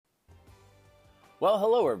Well,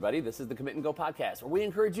 hello, everybody. This is the Commit and Go podcast, where we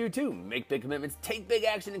encourage you to make big commitments, take big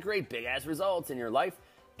action, and create big-ass results in your life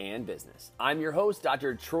and business. I'm your host,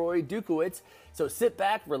 Dr. Troy Dukowitz. So sit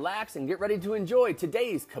back, relax, and get ready to enjoy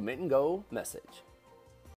today's Commit and Go message.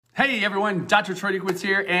 Hey, everyone. Dr. Troy Dukowitz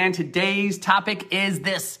here, and today's topic is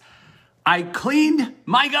this. I cleaned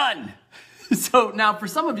my gun. So now, for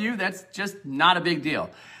some of you, that's just not a big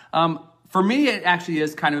deal. For me, it actually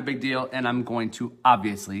is kind of a big deal, and I'm going to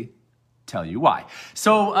obviously tell you why.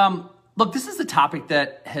 So, look, this is a topic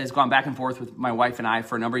that has gone back and forth with my wife and I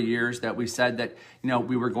for a number of years, that we said that,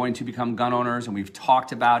 we were going to become gun owners, and we've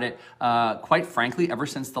talked about it. Quite frankly, ever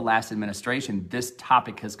since the last administration, this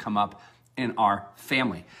topic has come up in our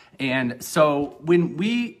family. And so when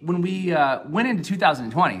we went into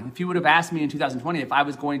 2020, if you would have asked me in 2020 if I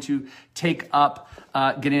was going to take up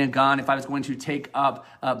getting a gun, if I was going to take up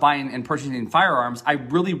buying and purchasing firearms, I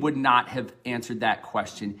really would not have answered that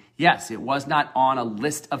question. Yes, it was not on a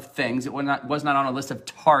list of things. It was not on a list of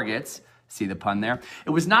targets. See the pun there?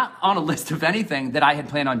 It was not on a list of anything that I had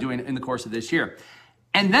planned on doing in the course of this year.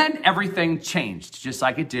 And then everything changed, just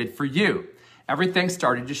like it did for you. Everything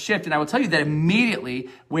started to shift. And I will tell you that immediately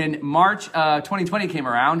when March 2020 came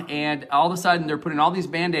around and all of a sudden they're putting all these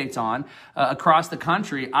Band-Aids on across the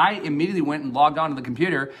country, I immediately went and logged onto the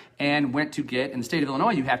computer and went to get, in the state of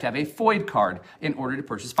Illinois, you have to have a FOID card in order to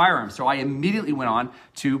purchase firearms. So I immediately went on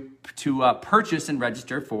to purchase and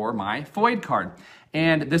register for my FOID card.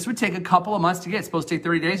 And this would take a couple of months to get. It's supposed to take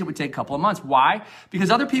 30 days. It would take a couple of months. Why?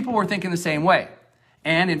 Because other people were thinking the same way.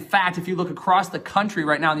 And in fact, if you look across the country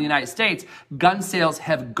right now in the United States, gun sales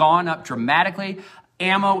have gone up dramatically.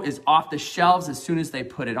 Ammo is off the shelves as soon as they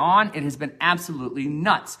put it on. It has been absolutely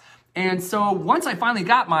nuts. And so once I finally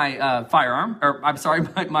got my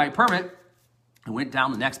my permit, I went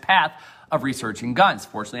down the next path of researching guns.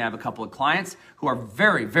 Fortunately, I have a couple of clients who are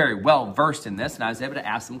very, very well versed in this, and I was able to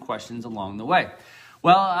ask them questions along the way.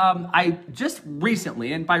 Well, I just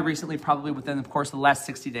recently, and by recently, probably within the course of the last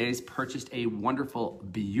 60 days, purchased a wonderful,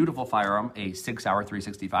 beautiful firearm, a 6-hour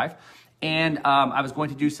 365, and I was going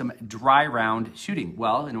to do some dry round shooting.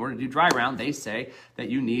 Well, in order to do dry round, they say that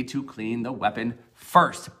you need to clean the weapon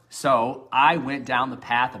first. So I went down the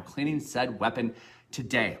path of cleaning said weapon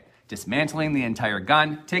today, dismantling the entire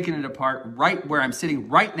gun, taking it apart right where I'm sitting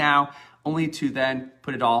right now, only to then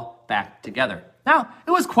put it all back together. Now,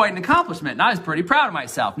 it was quite an accomplishment, and I was pretty proud of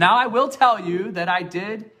myself. Now, I will tell you that I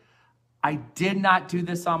did not do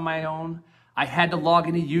this on my own. I had to log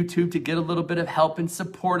into YouTube to get a little bit of help and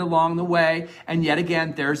support along the way. And yet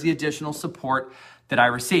again, there's the additional support that I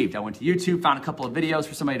received. I went to YouTube, found a couple of videos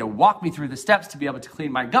for somebody to walk me through the steps to be able to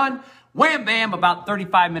clean my gun. Wham, bam, about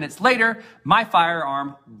 35 minutes later, my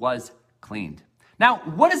firearm was cleaned. Now,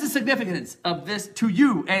 what is the significance of this to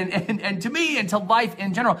you and to me and to life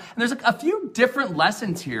in general? And there's a few different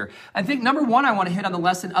lessons here. I think number one, I want to hit on the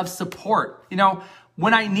lesson of support.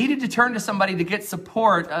 When I needed to turn to somebody to get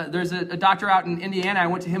support, there's a doctor out in Indiana. I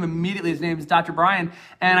went to him immediately. His name is Dr. Brian.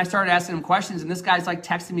 And I started asking him questions. And this guy's like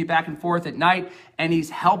texting me back and forth at night. And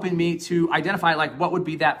he's helping me to identify what would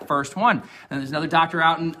be that first one. And there's another doctor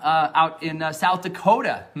out in South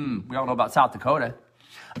Dakota. We all know about South Dakota.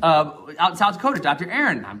 Out in South Dakota, Dr.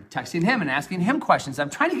 Aaron. I'm texting him and asking him questions. I'm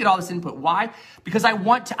trying to get all this input. Why? Because I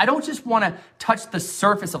don't just want to touch the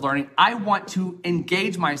surface of learning. I want to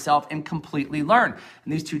engage myself and completely learn.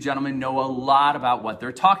 And these two gentlemen know a lot about what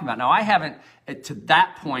they're talking about. Now, I haven't, to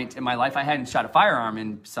that point in my life, I hadn't shot a firearm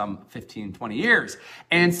in some 15, 20 years.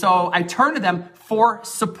 And so I turned to them for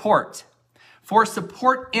support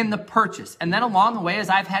in the purchase. And then along the way, as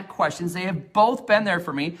I've had questions, they have both been there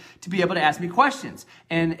for me to be able to ask me questions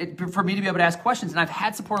and for me to be able to ask questions. And I've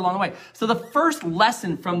had support along the way. So the first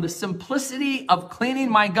lesson from the simplicity of cleaning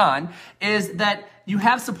my gun is that you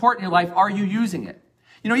have support in your life. Are you using it?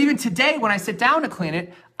 Even today when I sit down to clean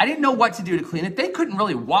it, I didn't know what to do to clean it. They couldn't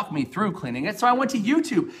really walk me through cleaning it. So I went to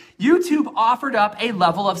YouTube. YouTube offered up a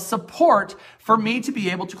level of support for me to be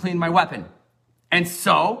able to clean my weapon. And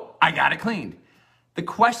so I got it cleaned. The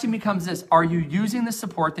question becomes this: are you using the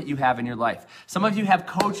support that you have in your life? Some of you have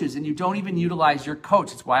coaches and you don't even utilize your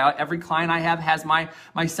coach. It's why every client I have has my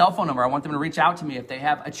cell phone number. I want them to reach out to me if they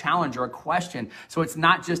have a challenge or a question. So it's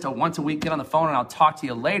not just a once a week, get on the phone and I'll talk to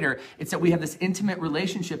you later. It's that we have this intimate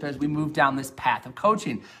relationship as we move down this path of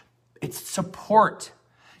coaching. It's support.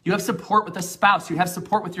 You have support with a spouse. You have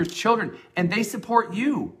support with your children and they support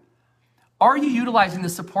you. Are you utilizing the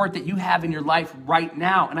support that you have in your life right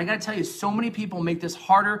now? And I got to tell you, so many people make this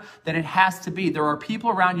harder than it has to be. There are people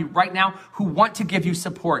around you right now who want to give you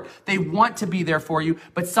support. They want to be there for you,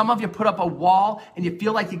 but some of you put up a wall and you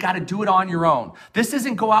feel like you got to do it on your own. This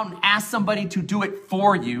isn't go out and ask somebody to do it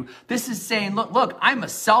for you. This is saying, look, I'm a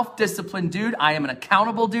self-disciplined dude. I am an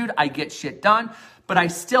accountable dude. I get shit done, but I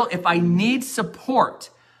still, if I need support,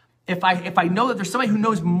 if I know that there's somebody who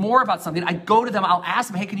knows more about something, I go to them, I'll ask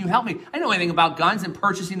them, hey, can you help me? I know anything about guns and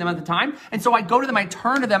purchasing them at the time. And so I go to them, I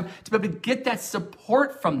turn to them to be able to get that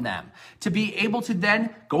support from them, to be able to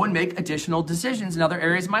then go and make additional decisions in other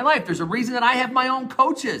areas of my life. There's a reason that I have my own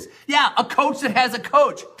coaches. Yeah, a coach that has a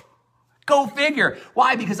coach. Go figure.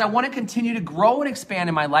 Why? Because I want to continue to grow and expand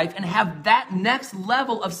in my life and have that next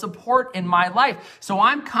level of support in my life. So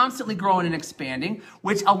I'm constantly growing and expanding,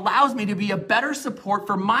 which allows me to be a better support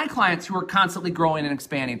for my clients who are constantly growing and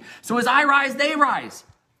expanding. So as I rise, they rise.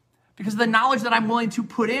 Because of the knowledge that I'm willing to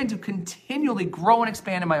put in to continually grow and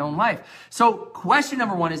expand in my own life. So question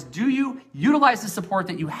number one is, do you utilize the support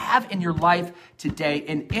that you have in your life today?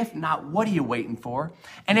 And if not, what are you waiting for?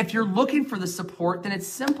 And if you're looking for the support, then it's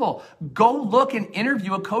simple. Go look and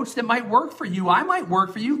interview a coach that might work for you. I might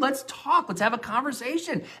work for you. Let's talk. Let's have a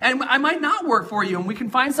conversation. And I might not work for you, and we can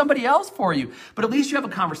find somebody else for you. But at least you have a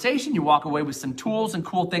conversation. You walk away with some tools and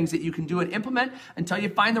cool things that you can do and implement until you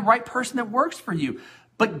find the right person that works for you.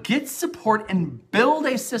 But get support and build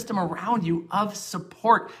a system around you of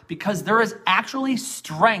support, because there is actually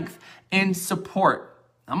strength in support.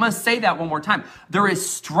 I'm going to say that one more time. There is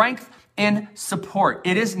strength in support.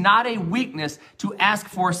 It is not a weakness to ask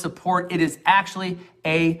for support. It is actually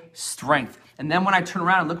a strength. And then when I turn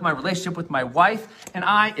around and look at my relationship with my wife and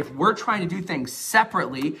I, if we're trying to do things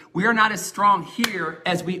separately, we are not as strong here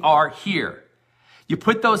as we are here. You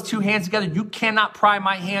put those two hands together, you cannot pry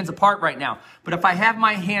my hands apart right now. But if I have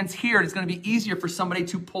my hands here, it's going to be easier for somebody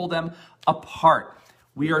to pull them apart.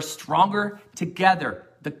 We are stronger together.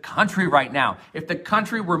 The country right now, if the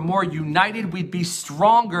country were more united, we'd be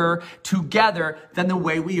stronger together than the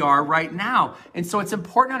way we are right now. And so it's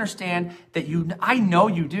important to understand that I know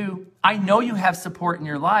you do. I know you have support in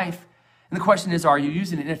your life. And the question is, are you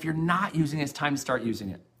using it? And if you're not using it, it's time to start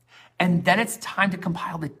using it. And then it's time to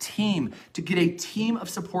compile the team, to get a team of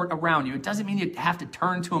support around you. It doesn't mean you have to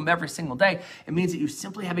turn to them every single day. It means that you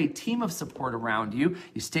simply have a team of support around you.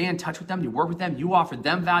 You stay in touch with them, you work with them, you offer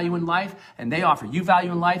them value in life, and they offer you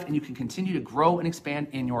value in life, and you can continue to grow and expand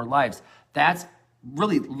in your lives. That's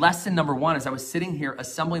really lesson number one. As I was sitting here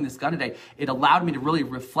assembling this gun today, it allowed me to really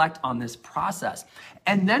reflect on this process.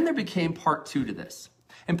 And then there became part two to this.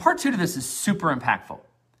 And part two to this is super impactful,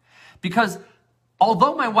 because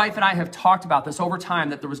although my wife and I have talked about this over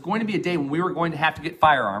time, that there was going to be a day when we were going to have to get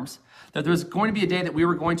firearms, that there was going to be a day that we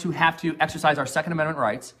were going to have to exercise our Second Amendment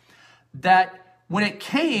rights, that when it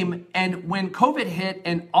came and when COVID hit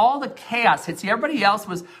and all the chaos hit, see, everybody else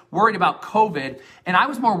was worried about COVID, and I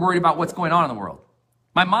was more worried about what's going on in the world.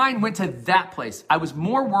 My mind went to that place. I was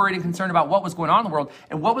more worried and concerned about what was going on in the world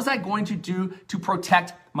and what was I going to do to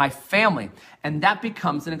protect my family. And that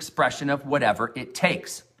becomes an expression of whatever it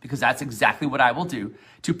takes, because that's exactly what I will do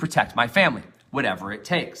to protect my family, whatever it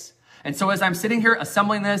takes. And so as I'm sitting here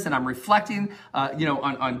assembling this and I'm reflecting,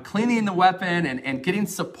 on cleaning the weapon and getting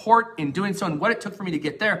support in doing so and what it took for me to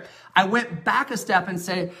get there, I went back a step and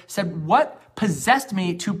said, what possessed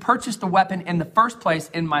me to purchase the weapon in the first place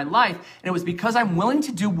in my life? And it was because I'm willing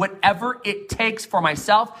to do whatever it takes for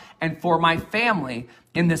myself and for my family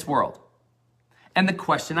in this world. And the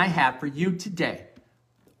question I have for you today,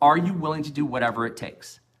 are you willing to do whatever it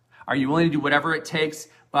takes? Are you willing to do whatever it takes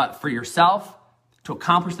for yourself to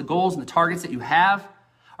accomplish the goals and the targets that you have?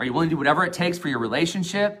 Are you willing to do whatever it takes for your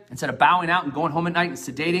relationship instead of bowing out and going home at night and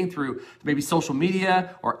sedating through maybe social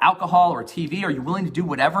media or alcohol or TV? Are you willing to do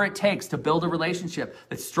whatever it takes to build a relationship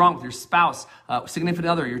that's strong with your spouse, significant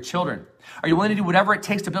other, your children? Are you willing to do whatever it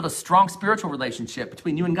takes to build a strong spiritual relationship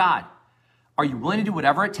between you and God? Are you willing to do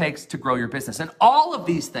whatever it takes to grow your business? And all of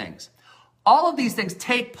these things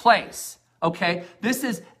take place. Okay, this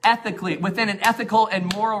is ethically within an ethical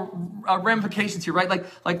and moral ramifications here, right?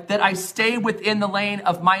 Like that I stay within the lane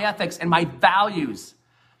of my ethics and my values.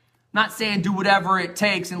 Not saying do whatever it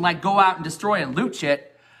takes and like go out and destroy and loot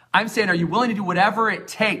shit. I'm saying, are you willing to do whatever it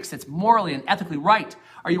takes that's morally and ethically right?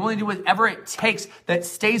 Are you willing to do whatever it takes that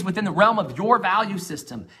stays within the realm of your value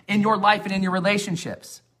system in your life and in your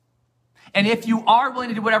relationships? And if you are willing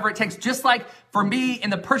to do whatever it takes, just like for me in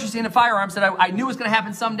the purchasing of firearms that I knew was going to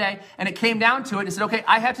happen someday, and it came down to it, and said, okay,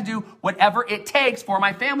 I have to do whatever it takes for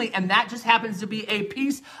my family, and that just happens to be a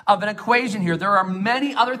piece of an equation here. There are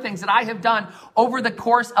many other things that I have done over the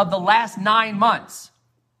course of the last 9 months.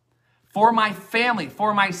 for my family,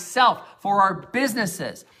 for myself, for our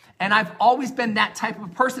businesses. And I've always been that type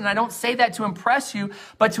of person. I don't say that to impress you,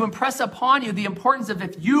 but to impress upon you the importance of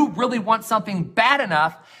if you really want something bad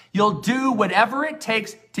enough, you'll do whatever it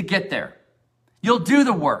takes to get there. You'll do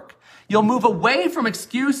the work. You'll move away from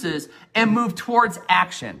excuses and move towards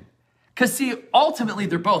action. Because see, ultimately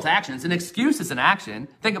they're both actions. An excuse is an action.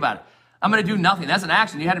 Think about it. I'm going to do nothing. That's an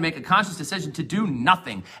action. You had to make a conscious decision to do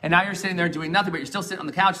nothing. And now you're sitting there doing nothing, but you're still sitting on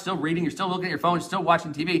the couch, still reading, you're still looking at your phone, you're still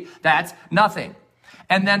watching TV. That's nothing.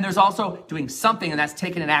 And then there's also doing something, and that's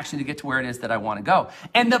taking an action to get to where it is that I want to go.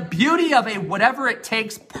 And the beauty of a whatever it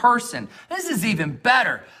takes person, this is even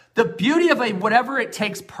better. The beauty of a whatever it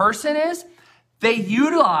takes person is they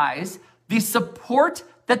utilize the support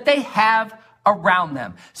that they have around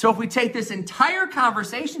them. So if we take this entire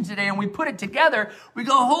conversation today and we put it together, we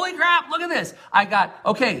go, holy crap, look at this. I got,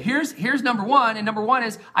 okay, here's number one. And number one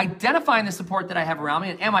is identifying the support that I have around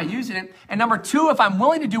me and am I using it? And number two, if I'm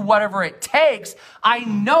willing to do whatever it takes, I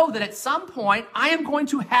know that at some point I am going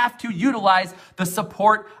to have to utilize the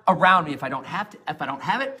support around me. If I don't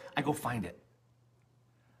have it, I go find it.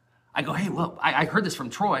 I go, hey, well, I heard this from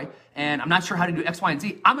Troy, and I'm not sure how to do X, Y, and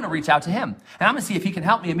Z. I'm going to reach out to him, and I'm going to see if he can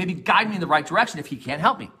help me and maybe guide me in the right direction if he can't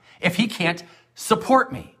help me, if he can't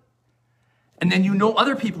support me. And then you know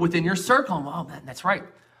other people within your circle. And, well, that's right.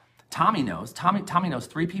 Tommy knows. Tommy knows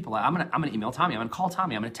 3 people. I'm going to email Tommy. I'm going to call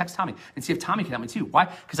Tommy. I'm going to text Tommy and see if Tommy can help me too. Why?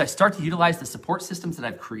 Because I start to utilize the support systems that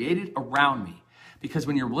I've created around me. Because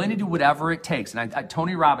when you're willing to do whatever it takes, and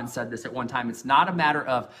Tony Robbins said this at one time, it's not a matter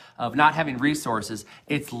of not having resources,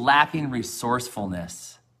 it's lacking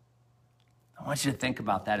resourcefulness. I want you to think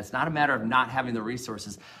about that. It's not a matter of not having the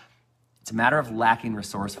resources, it's a matter of lacking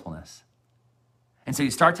resourcefulness. And so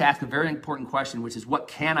you start to ask a very important question, which is, what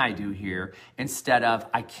can I do here, instead of,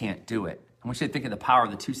 I can't do it. I want you to think of the power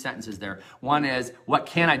of the 2 sentences there. One is, what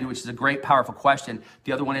can I do, which is a great, powerful question.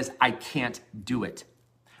 The other one is, I can't do it.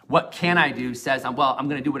 What can I do says, well, I'm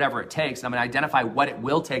going to do whatever it takes, and I'm going to identify what it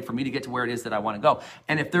will take for me to get to where it is that I want to go.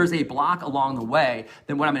 And if there's a block along the way,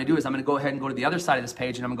 then what I'm going to do is I'm going to go ahead and go to the other side of this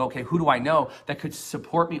page, and I'm going to go, okay, who do I know that could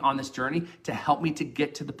support me on this journey to help me to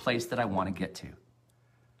get to the place that I want to get to?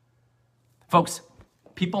 Folks,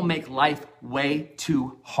 people make life way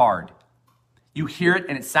too hard. You hear it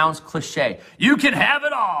and it sounds cliche. You can have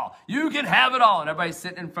it all. You can have it all. And everybody's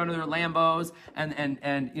sitting in front of their Lambos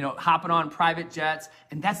and you know, hopping on private jets.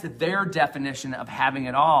 And that's their definition of having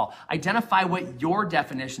it all. Identify what your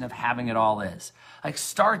definition of having it all is. Like,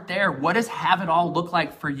 start there. What does have it all look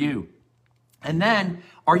like for you? And then,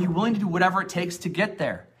 are you willing to do whatever it takes to get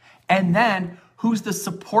there? And then, who's the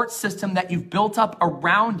support system that you've built up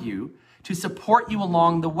around you to support you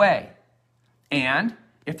along the way? And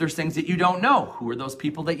if there's things that you don't know, who are those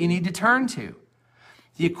people that you need to turn to?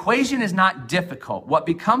 The equation is not difficult. What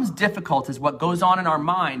becomes difficult is what goes on in our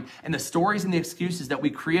mind and the stories and the excuses that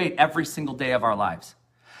we create every single day of our lives.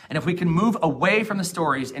 And if we can move away from the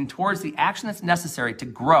stories and towards the action that's necessary to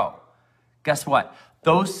grow, guess what?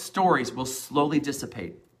 Those stories will slowly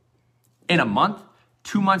dissipate. In a month,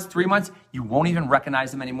 2 months, 3 months, you won't even recognize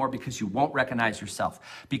them anymore because you won't recognize yourself,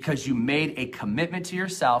 because you made a commitment to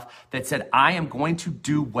yourself that said, I am going to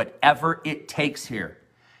do whatever it takes here.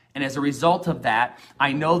 And as a result of that,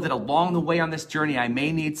 I know that along the way on this journey, I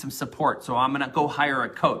may need some support. So I'm going to go hire a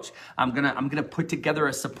coach. I'm going to put together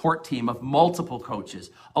a support team of multiple coaches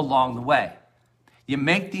along the way. You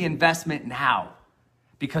make the investment now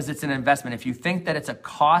because it's an investment. If you think that it's a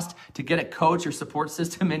cost to get a coach or support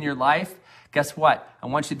system in your life, guess what? I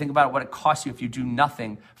want you to think about what it costs you if you do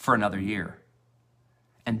nothing for another year.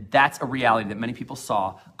 And that's a reality that many people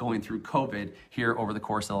saw going through COVID here over the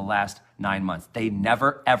course of the last 9 months. They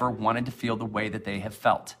never, ever wanted to feel the way that they have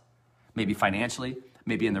felt. Maybe financially,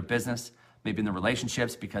 maybe in their business, maybe in their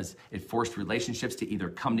relationships, because it forced relationships to either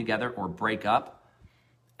come together or break up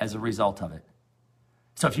as a result of it.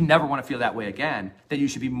 So if you never want to feel that way again, then you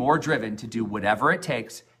should be more driven to do whatever it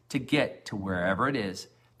takes to get to wherever it is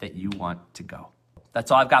that you want to go. That's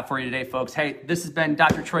all I've got for you today, folks. Hey, this has been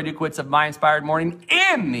Dr. Troy Dukowitz of My Inspired Morning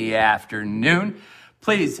in the afternoon.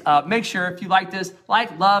 Please make sure, if you like this,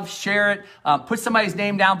 like, love, share it. Put somebody's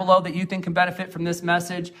name down below that you think can benefit from this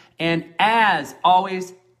message. And as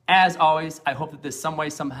always, I hope that this some way,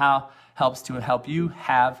 somehow helps to help you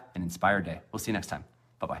have an inspired day. We'll see you next time.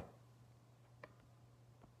 Bye-bye.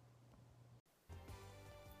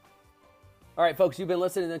 All right, folks, you've been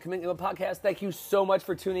listening to the Commitment Podcast. Thank you so much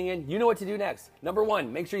for tuning in. You know what to do next. Number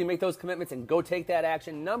 1, make sure you make those commitments and go take that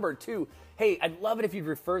action. Number 2, hey, I'd love it if you'd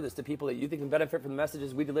refer this to people that you think can benefit from the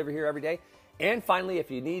messages we deliver here every day. And finally,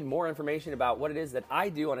 if you need more information about what it is that I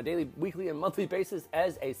do on a daily, weekly, and monthly basis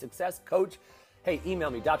as a success coach, Hey, email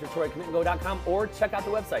me, drtroy@commitandgo.com, or check out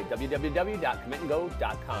the website,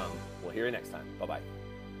 www.commitandgo.com. We'll hear you next time. Bye-bye.